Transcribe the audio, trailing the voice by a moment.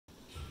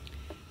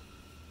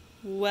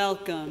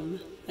Welcome,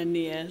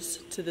 Aeneas,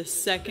 to the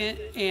second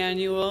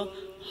annual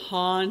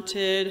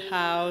Haunted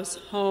House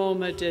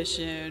Home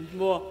Edition.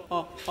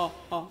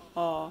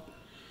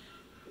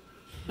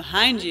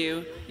 Behind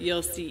you,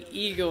 you'll see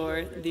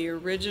Igor, the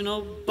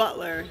original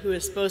butler who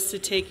is supposed to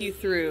take you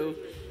through,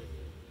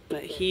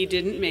 but he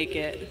didn't make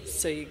it,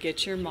 so you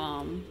get your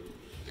mom.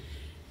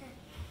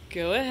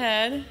 Go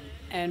ahead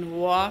and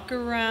walk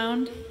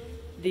around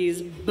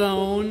these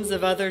bones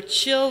of other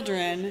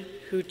children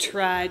who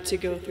tried to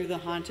go through the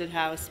haunted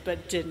house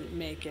but didn't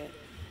make it.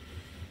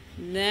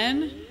 And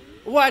then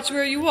watch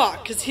where you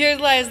walk, because here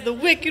lies the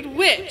Wicked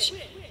Witch.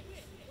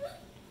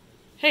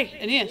 Hey,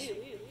 Aeneas,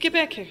 get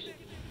back here.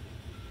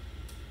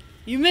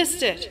 You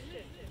missed it.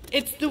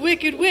 It's the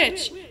Wicked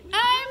Witch.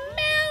 I'm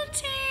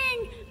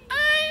melting!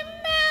 I'm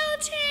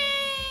melting!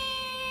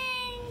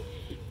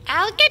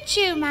 I'll get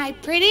you, my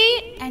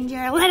pretty, and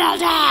your little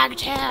dog,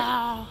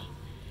 too.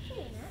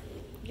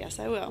 Yes,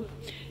 I will.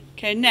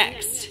 Okay,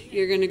 next,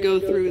 you're going to go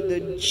through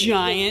the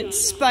giant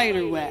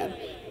spider web,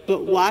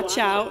 but watch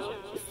out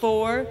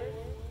for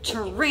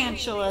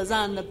tarantulas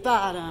on the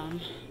bottom.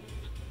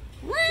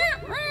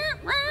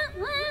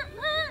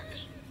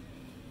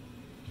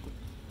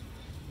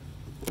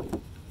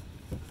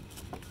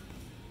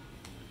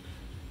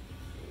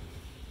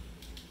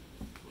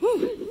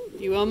 Whew,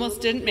 you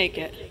almost didn't make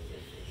it.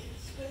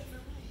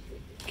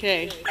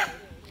 Okay.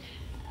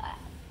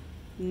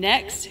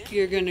 Next,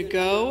 you're going to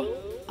go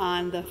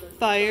on the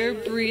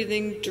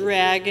fire-breathing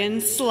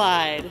dragon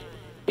slide.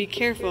 Be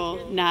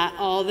careful, not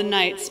all the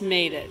knights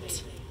made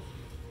it.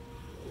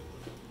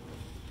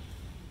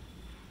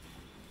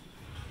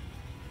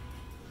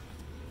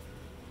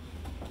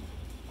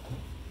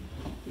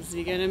 Is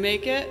he gonna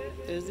make it?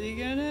 Is he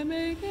gonna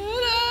make it?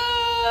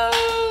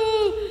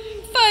 Oh!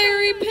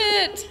 Fiery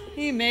pit!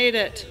 He made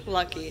it.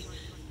 Lucky.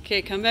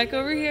 Okay, come back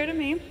over here to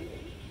me.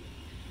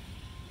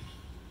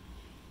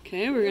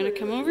 Okay, we're gonna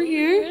come over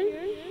here.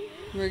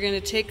 We're going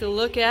to take a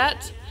look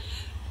at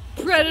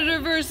Predator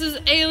versus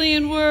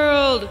Alien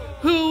World.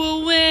 Who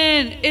will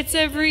win? It's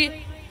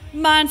every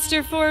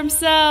monster for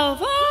himself.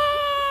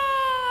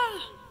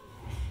 Ah!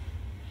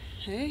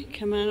 Hey,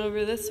 come on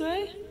over this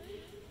way.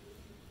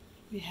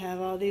 We have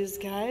all these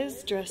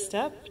guys dressed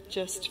up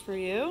just for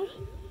you.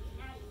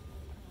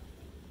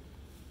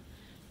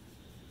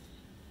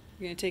 You're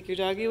going to take your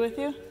doggy with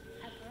you? I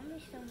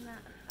promised him that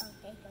I'll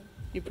take him.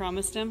 You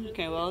promised him?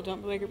 Okay, well,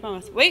 don't break your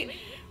promise. Wait,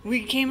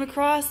 we came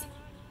across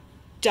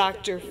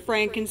Dr.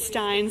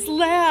 Frankenstein's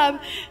lab,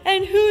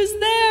 and who's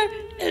there?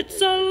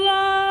 It's a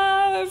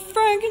live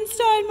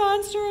Frankenstein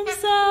monster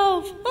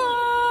himself.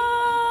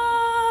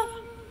 Ah!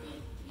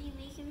 Did you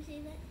make him say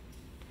that?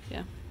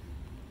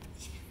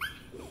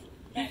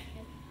 Yeah.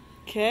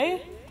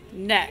 Okay,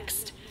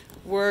 next,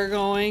 we're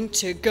going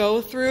to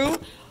go through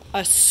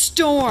a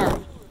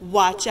storm.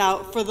 Watch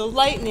out for the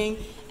lightning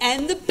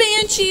and the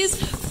banshees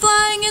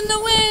flying in the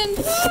wind.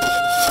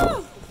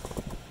 Ah!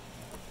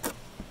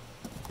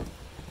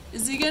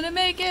 Is he gonna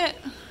make it?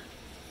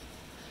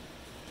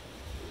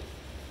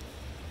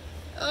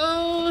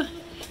 Oh,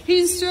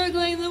 he's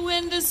struggling. The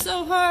wind is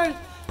so hard.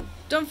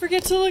 Don't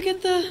forget to look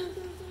at the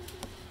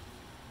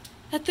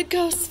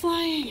ghosts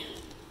flying.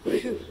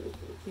 Whew,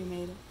 you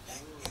made it.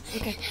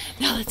 Okay,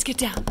 now let's get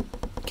down.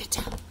 Get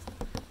down.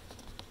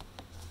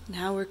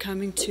 Now we're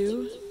coming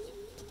to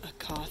a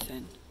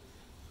coffin.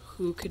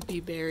 Who could be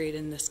buried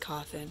in this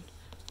coffin?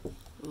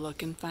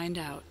 Look and find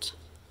out.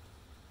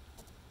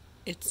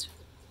 It's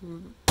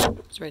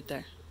right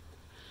there.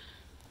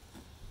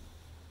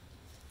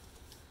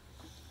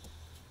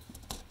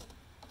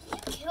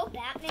 Did you kill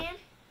Batman?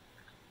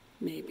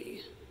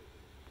 Maybe.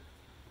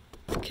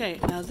 Okay,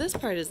 now this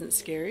part isn't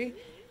scary.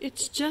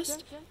 It's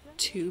just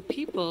two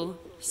people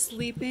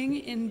sleeping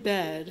in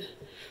bed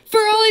for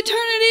all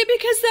eternity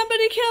because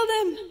somebody killed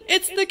him.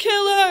 It's the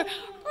killer.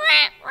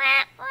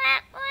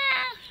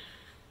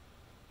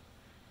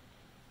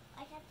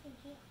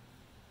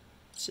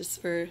 It's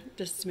just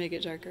to make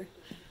it darker.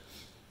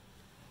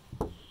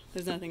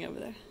 There's nothing over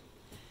there.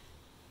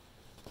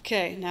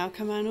 Okay, now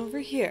come on over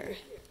here.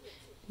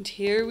 And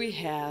here we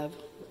have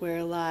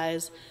where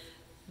lies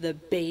the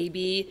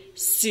baby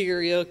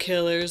serial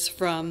killers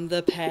from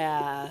the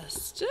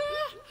past.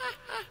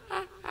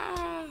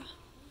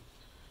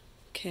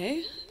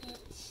 Okay.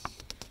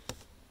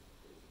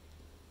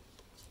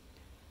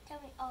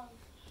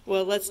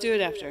 Well, let's do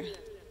it after.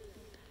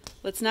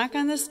 Let's knock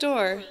on this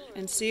door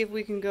and see if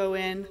we can go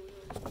in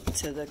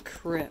to the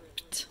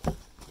crypt.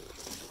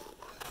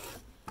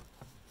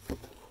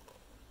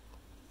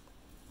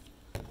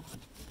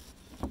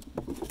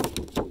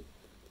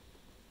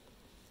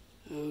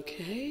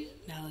 Okay,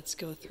 now let's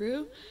go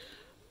through.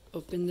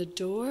 Open the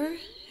door,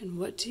 and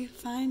what do you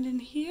find in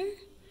here?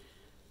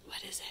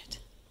 What is it?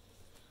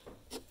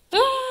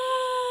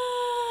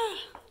 Ah!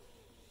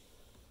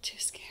 Too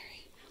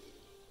scary.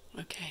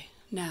 Okay,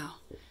 now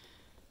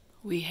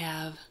we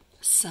have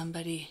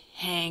somebody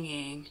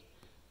hanging.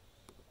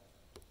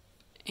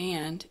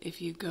 And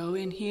if you go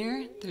in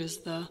here, there's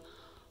the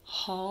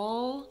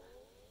Hall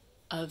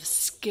of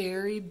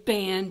scary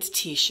band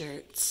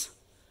t-shirts.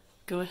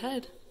 Go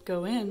ahead,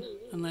 go in,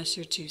 unless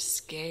you're too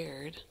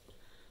scared.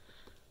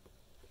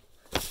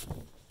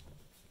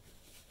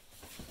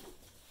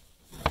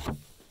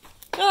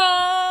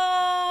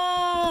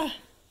 Ah!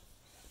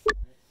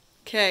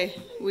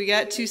 Okay, we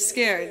got too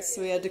scared,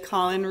 so we had to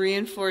call in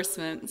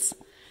reinforcements.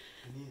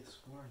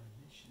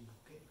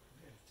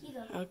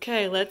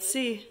 Okay, let's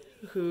see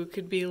who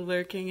could be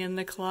lurking in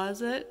the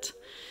closet.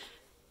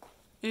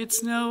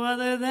 It's no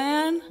other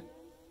than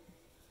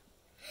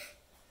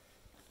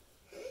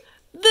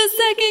the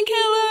second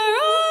killer.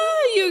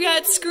 Oh, you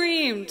got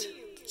screamed,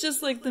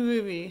 just like the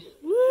movie.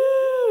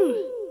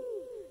 Woo!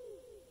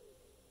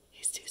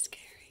 He's too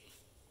scary.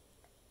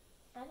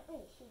 I don't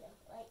really see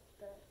the light,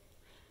 but...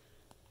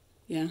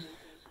 Yeah,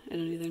 I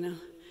don't either now.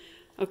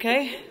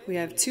 Okay, we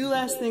have two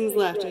last things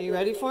left. Are you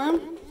ready for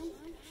them?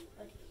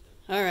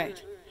 All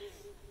right.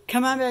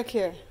 Come on back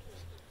here.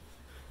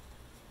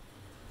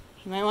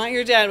 You might want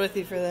your dad with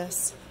you for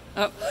this.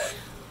 Oh,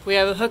 we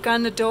have a hook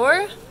on the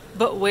door,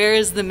 but where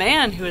is the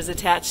man who is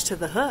attached to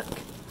the hook?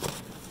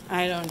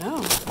 I don't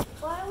know.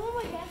 Well, I want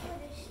my dad for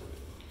this.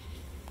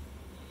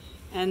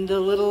 And the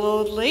little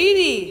old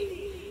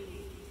lady.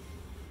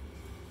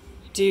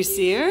 Do you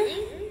see her?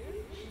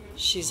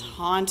 She's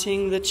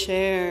haunting the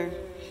chair.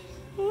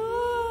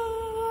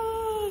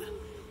 Ah.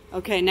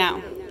 Okay,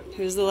 now,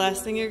 here's the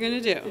last thing you're going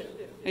to do.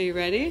 Are you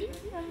ready?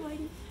 I'm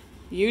ready.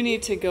 You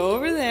need to go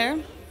over there.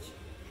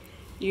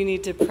 You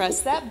need to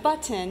press that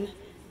button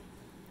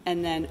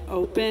and then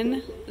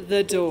open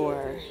the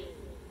door.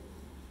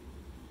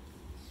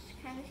 It's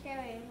kind of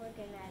scary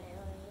looking at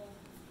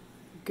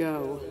it.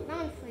 Go.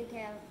 Don't freak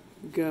out.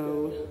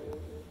 Go.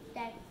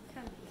 Dad,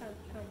 come.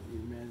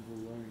 You're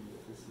Mandalorian.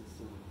 This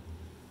is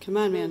Come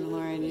on,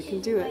 Mandalorian, you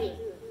can do it. Wait,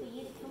 for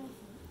you to come.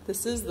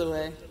 This is the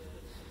way.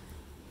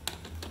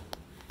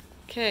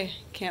 Okay,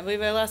 can't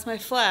believe I lost my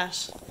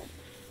flash.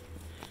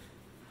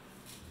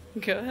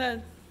 Go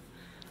ahead.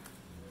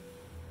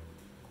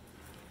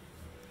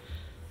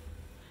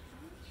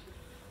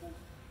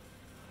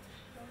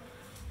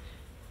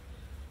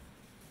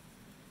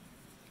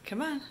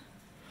 Come on.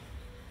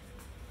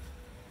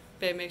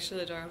 Babe, make sure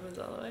the door opens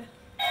all the way.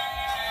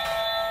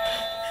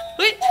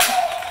 Wait!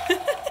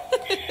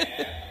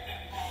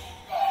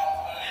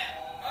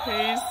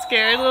 Are you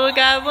scared, little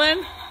goblin?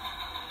 It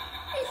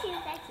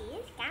seems like he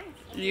is kind of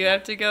scary. You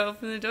have to go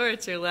open the door.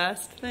 It's your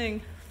last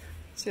thing.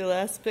 It's your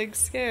last big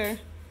scare.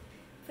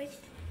 First,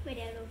 my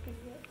dad opens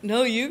it.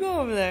 No, you go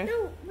over there.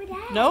 No, my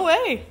dad. No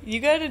way. You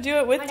got to do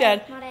it with My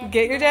Dad. dad.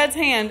 Get your dad's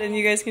hand and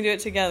you guys can do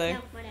it together.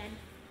 No, my dad.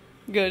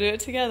 Go do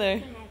it together.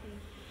 What happened?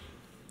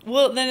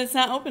 Well, then it's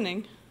not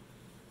opening.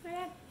 My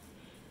dad.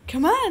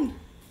 Come on.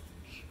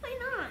 Why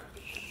not?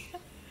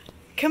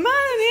 Come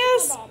on,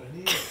 Aeneas.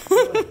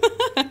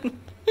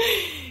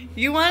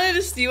 You wanted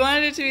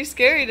it to be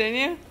scary, didn't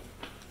you?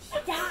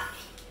 Stop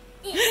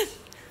it.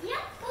 Yeah,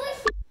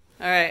 push.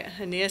 All right,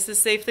 Aeneas is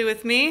safely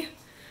with me.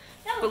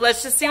 But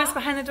let's just see what's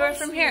behind the door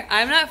from here.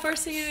 I'm not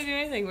forcing you to do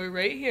anything. We're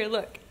right here.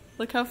 Look.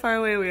 Look how far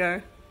away we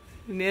are.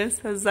 Aeneas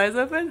has his eyes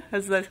open,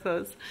 has his eyes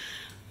closed.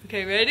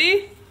 Okay,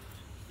 ready?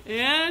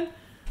 And...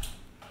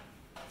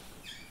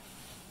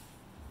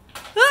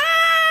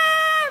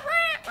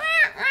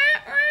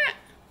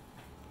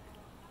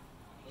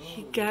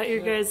 He got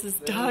your guys'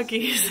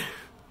 doggies.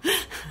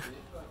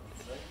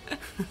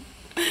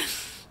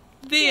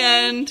 The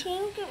end.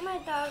 Can you get my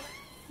dog?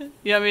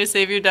 You want me to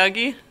save your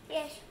doggie?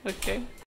 Yes. Okay.